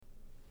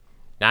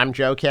I'm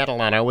Joe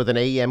Catalano with an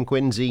AM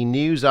Quincy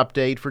news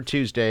update for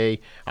Tuesday,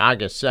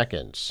 August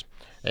 2nd.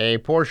 A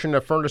portion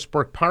of Furnace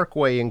Brook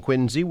Parkway in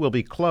Quincy will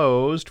be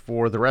closed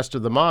for the rest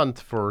of the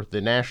month for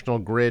the National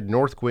Grid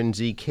North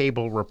Quincy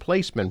Cable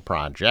Replacement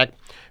Project.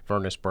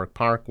 Furnace Brook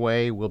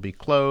Parkway will be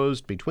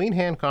closed between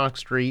Hancock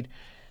Street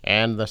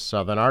and the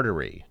Southern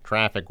Artery.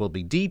 Traffic will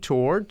be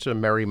detoured to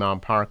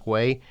Marymount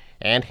Parkway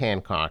and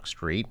Hancock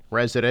Street.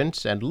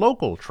 Residents and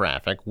local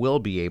traffic will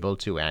be able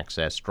to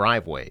access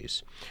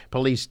driveways.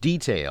 Police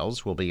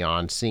details will be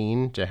on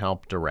scene to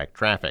help direct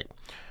traffic.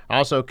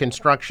 Also,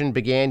 construction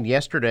began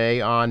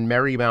yesterday on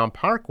Marymount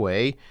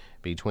Parkway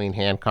between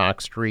Hancock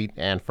Street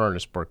and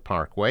Furnace Brook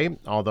Parkway,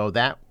 although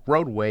that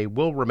roadway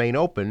will remain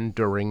open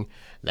during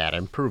that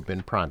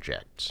improvement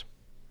project.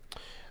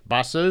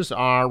 Buses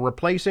are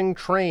replacing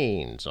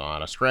trains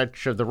on a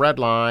stretch of the Red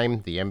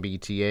Line. The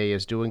MBTA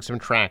is doing some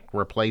track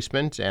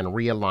replacement and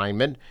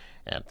realignment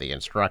at the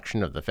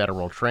instruction of the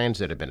Federal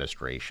Transit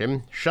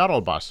Administration.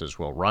 Shuttle buses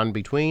will run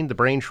between the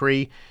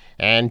Braintree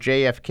and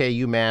JFK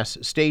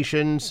UMass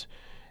stations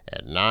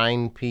at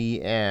 9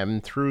 p.m.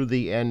 through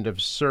the end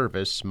of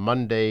service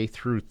Monday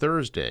through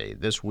Thursday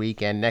this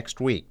week and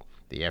next week.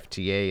 The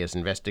FTA is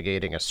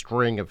investigating a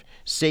string of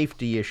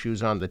safety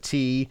issues on the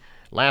T.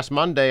 Last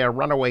Monday, a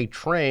runaway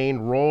train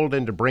rolled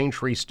into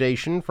Braintree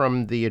Station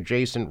from the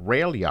adjacent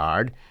rail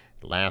yard.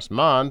 Last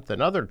month,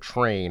 another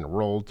train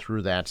rolled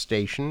through that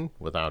station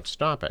without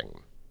stopping.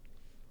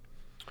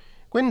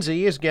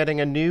 Quincy is getting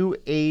a new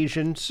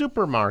Asian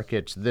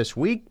supermarket this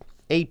week.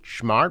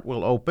 H Mart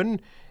will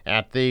open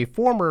at the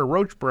former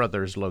Roach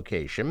Brothers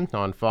location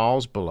on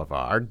Falls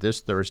Boulevard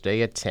this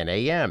Thursday at 10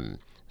 a.m.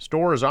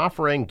 Store is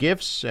offering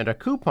gifts and a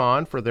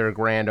coupon for their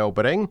grand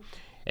opening.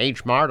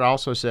 H Mart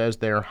also says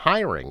they're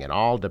hiring in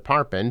all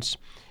departments.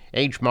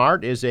 H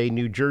Mart is a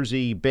New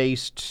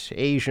Jersey-based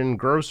Asian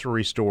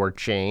grocery store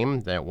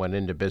chain that went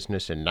into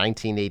business in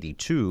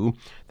 1982.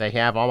 They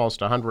have almost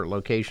 100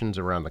 locations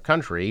around the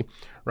country.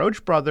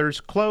 Roach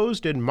Brothers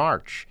closed in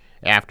March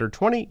after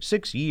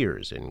 26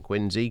 years in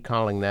Quincy,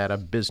 calling that a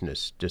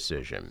business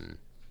decision.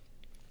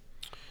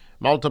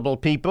 Multiple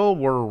people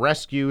were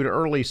rescued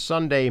early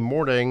Sunday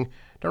morning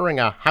during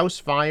a house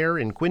fire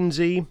in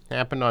Quincy.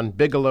 Happened on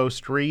Bigelow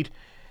Street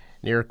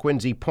near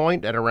Quincy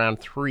Point at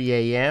around 3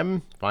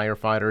 a.m.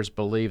 Firefighters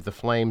believe the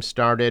flames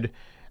started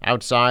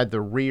outside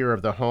the rear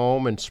of the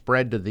home and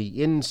spread to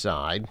the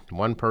inside.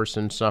 One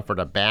person suffered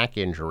a back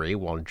injury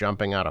while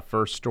jumping out a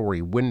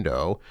first-story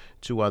window.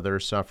 Two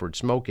others suffered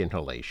smoke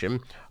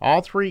inhalation.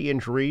 All three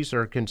injuries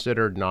are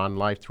considered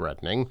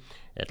non-life-threatening.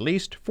 At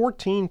least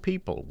 14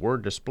 people were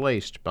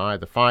displaced by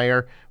the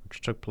fire, which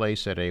took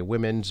place at a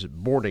women's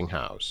boarding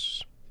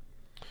house.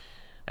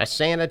 A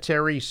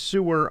sanitary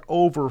sewer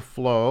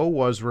overflow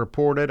was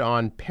reported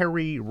on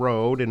Perry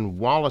Road in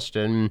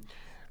Wollaston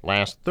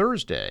last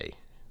Thursday.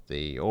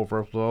 The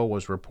overflow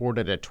was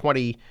reported at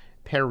 20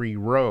 Perry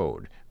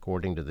Road.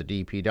 According to the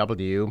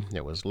DPW,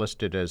 it was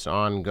listed as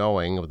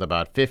ongoing, with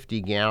about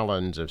 50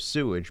 gallons of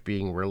sewage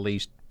being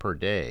released per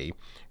day.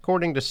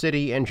 According to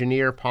city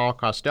engineer Paul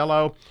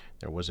Costello,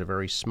 there was a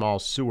very small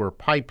sewer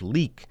pipe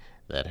leak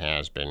that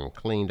has been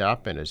cleaned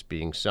up and is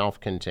being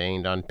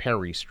self-contained on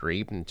Perry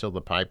Street until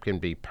the pipe can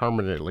be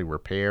permanently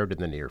repaired in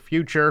the near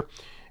future.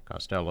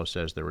 Costello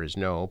says there is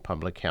no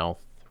public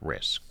health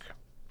risk.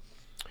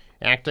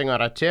 Acting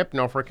on a tip,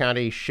 Norfolk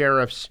County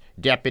Sheriff's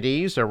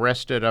deputies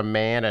arrested a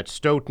man at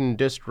Stoughton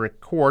District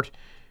Court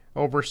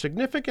over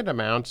significant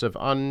amounts of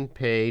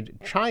unpaid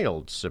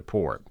child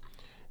support.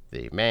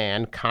 The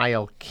man,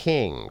 Kyle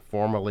King,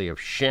 formerly of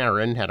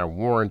Sharon, had a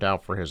warrant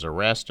out for his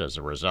arrest as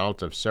a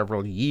result of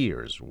several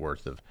years'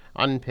 worth of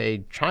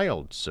unpaid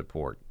child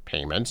support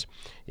payments.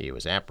 He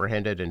was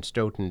apprehended in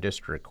Stoughton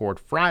District Court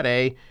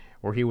Friday,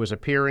 where he was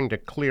appearing to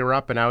clear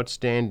up an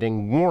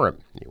outstanding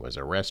warrant. He was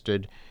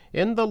arrested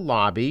in the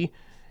lobby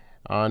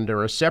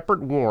under a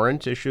separate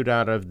warrant issued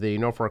out of the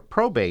Norfolk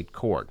Probate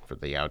Court for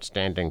the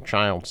outstanding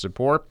child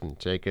support, and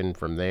taken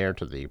from there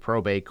to the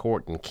Probate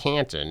Court in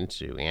Canton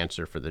to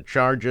answer for the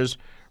charges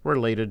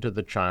related to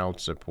the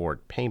child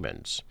support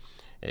payments.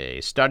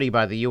 A study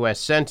by the U.S.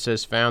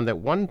 Census found that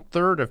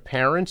 1/3 of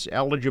parents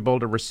eligible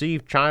to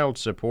receive child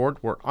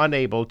support were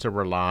unable to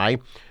rely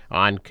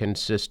on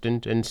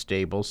consistent and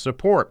stable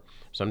support,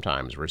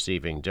 sometimes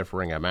receiving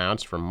differing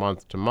amounts from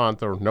month to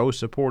month or no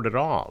support at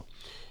all.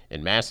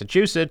 In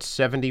Massachusetts,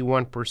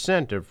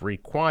 71% of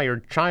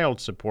required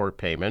child support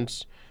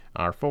payments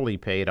are fully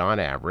paid on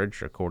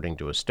average, according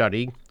to a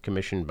study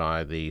commissioned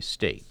by the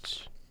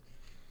state.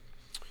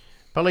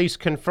 Police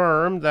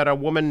confirmed that a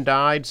woman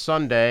died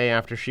Sunday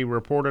after she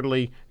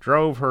reportedly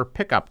drove her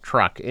pickup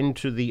truck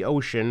into the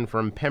ocean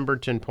from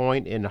Pemberton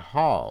Point in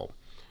Hull.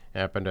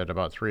 Happened at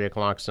about 3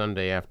 o'clock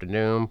Sunday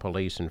afternoon.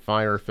 Police and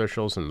fire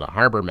officials and the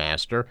harbor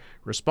master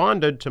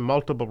responded to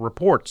multiple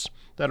reports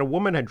that a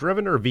woman had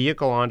driven her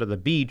vehicle onto the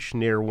beach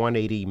near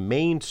 180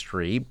 Main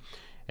Street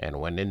and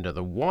went into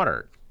the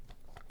water.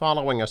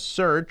 Following a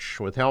search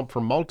with help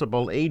from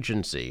multiple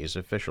agencies,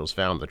 officials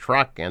found the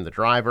truck and the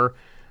driver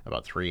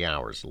about 3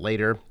 hours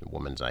later. The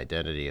woman's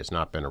identity has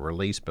not been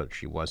released, but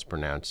she was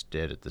pronounced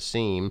dead at the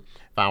scene.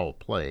 Foul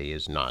play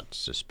is not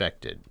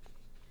suspected.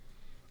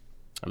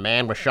 A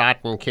man was shot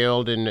and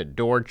killed in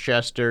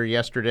Dorchester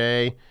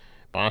yesterday.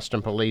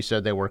 Boston police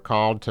said they were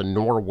called to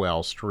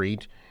Norwell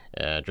Street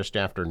just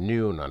after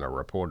noon on a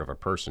report of a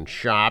person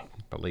shot.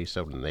 Police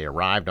said when they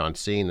arrived on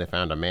scene, they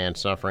found a man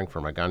suffering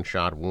from a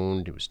gunshot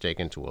wound. He was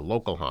taken to a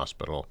local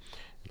hospital,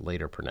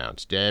 later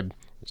pronounced dead.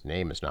 His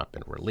name has not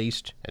been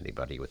released.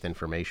 Anybody with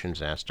information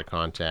is asked to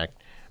contact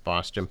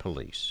Boston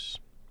police.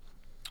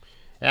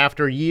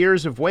 After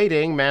years of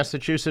waiting,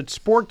 Massachusetts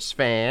sports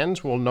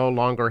fans will no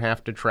longer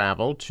have to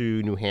travel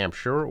to New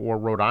Hampshire or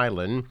Rhode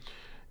Island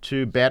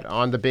to bet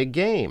on the big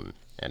game.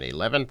 An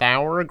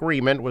 11th-hour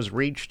agreement was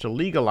reached to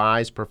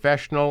legalize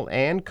professional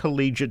and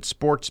collegiate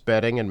sports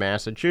betting in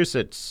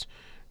Massachusetts.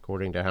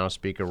 According to House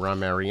Speaker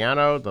Ron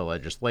Mariano, the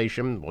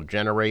legislation will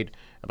generate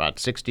about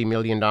 $60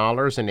 million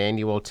in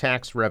annual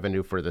tax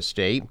revenue for the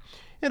state,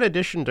 in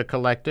addition to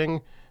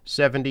collecting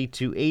 $70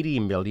 to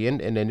 $80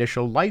 million in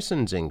initial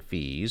licensing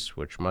fees,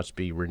 which must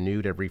be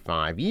renewed every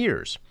 5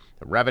 years.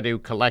 The revenue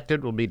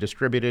collected will be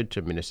distributed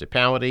to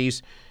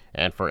municipalities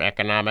and for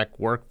economic,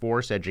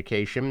 workforce,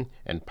 education,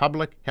 and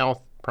public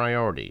health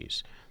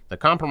priorities. The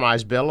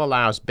compromise bill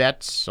allows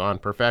bets on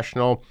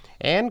professional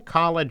and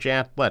college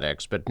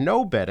athletics, but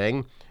no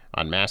betting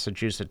on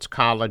Massachusetts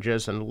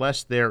colleges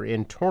unless they're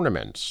in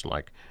tournaments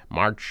like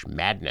March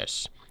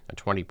Madness, a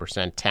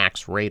 20%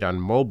 tax rate on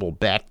mobile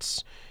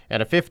bets,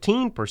 and a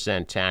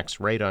 15% tax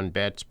rate on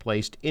bets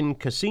placed in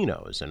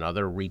casinos and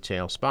other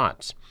retail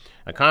spots.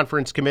 A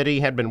conference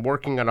committee had been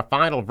working on a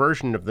final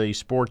version of the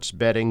sports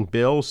betting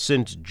bill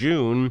since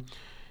June.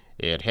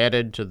 It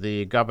headed to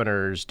the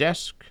governor's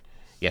desk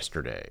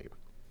yesterday.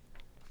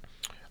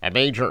 A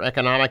major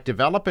economic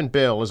development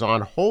bill is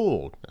on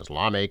hold as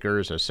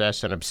lawmakers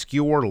assess an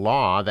obscure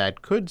law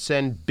that could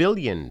send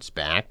billions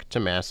back to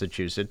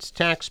Massachusetts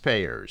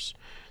taxpayers.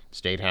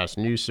 State House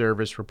News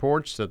Service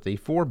reports that the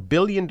 $4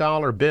 billion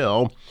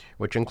bill,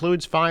 which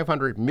includes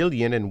 $500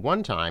 million in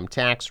one-time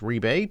tax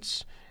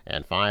rebates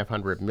and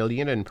 $500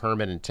 million in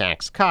permanent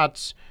tax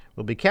cuts,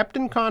 will be kept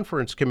in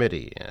conference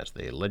committee as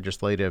the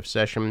legislative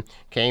session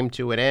came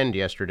to an end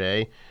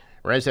yesterday.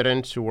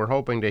 Residents who were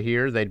hoping to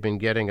hear they'd been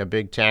getting a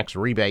big tax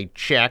rebate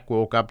check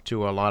woke up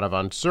to a lot of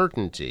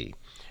uncertainty.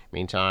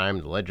 Meantime,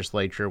 the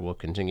legislature will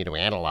continue to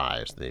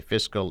analyze the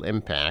fiscal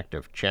impact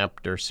of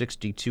Chapter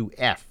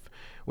 62F,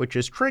 which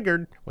is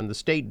triggered when the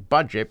state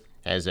budget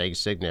has a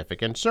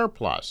significant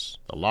surplus.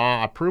 The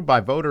law, approved by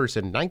voters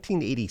in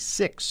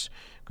 1986,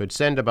 could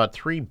send about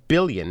 $3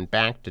 billion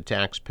back to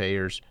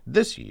taxpayers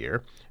this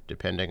year,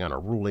 depending on a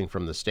ruling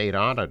from the state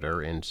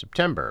auditor in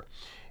September.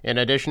 In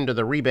addition to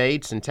the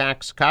rebates and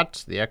tax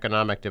cuts, the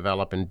economic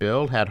development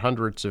bill had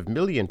hundreds of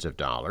millions of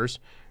dollars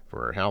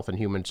for health and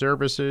human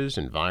services,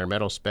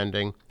 environmental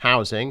spending,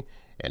 housing,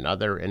 and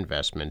other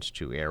investments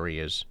to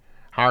areas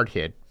hard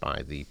hit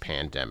by the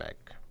pandemic.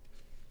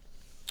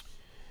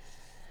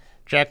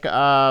 Check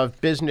of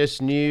business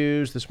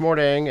news this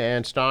morning,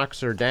 and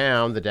stocks are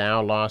down. The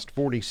Dow lost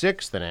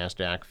 46, the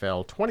Nasdaq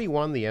fell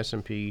 21, the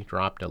S&P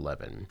dropped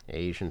 11.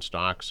 Asian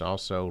stocks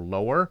also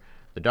lower.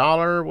 The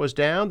dollar was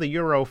down, the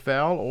euro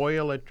fell,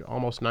 oil at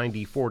almost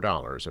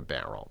 $94 a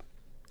barrel.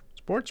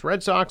 Sports,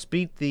 Red Sox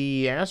beat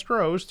the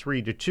Astros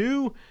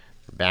 3-2.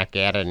 Back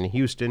at it in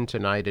Houston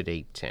tonight at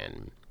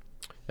 8:10.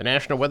 The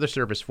National Weather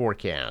Service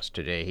forecast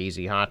today: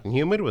 hazy, hot, and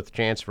humid with a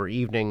chance for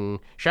evening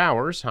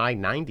showers, high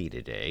 90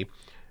 today.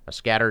 A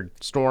scattered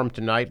storm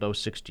tonight, low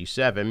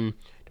 67.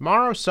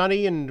 Tomorrow,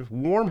 sunny and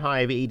warm,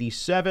 high of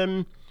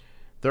 87.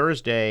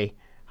 Thursday,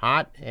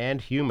 hot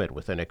and humid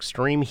with an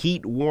extreme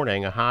heat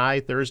warning, a high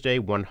Thursday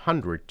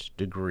 100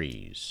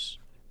 degrees.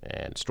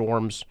 And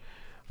storms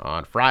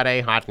on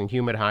Friday, hot and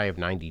humid, high of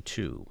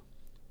 92.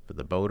 For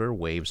the boater,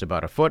 waves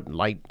about a foot,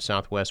 light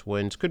southwest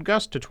winds could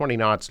gust to 20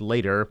 knots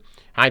later.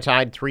 High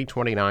tide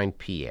 3:29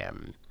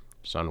 p.m.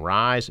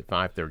 Sunrise at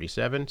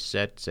 5:37,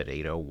 sets at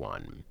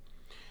 8:01.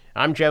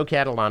 I'm Joe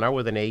Catalano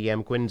with an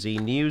AM Quincy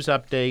news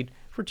update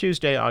for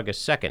Tuesday,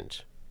 August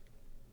 2nd.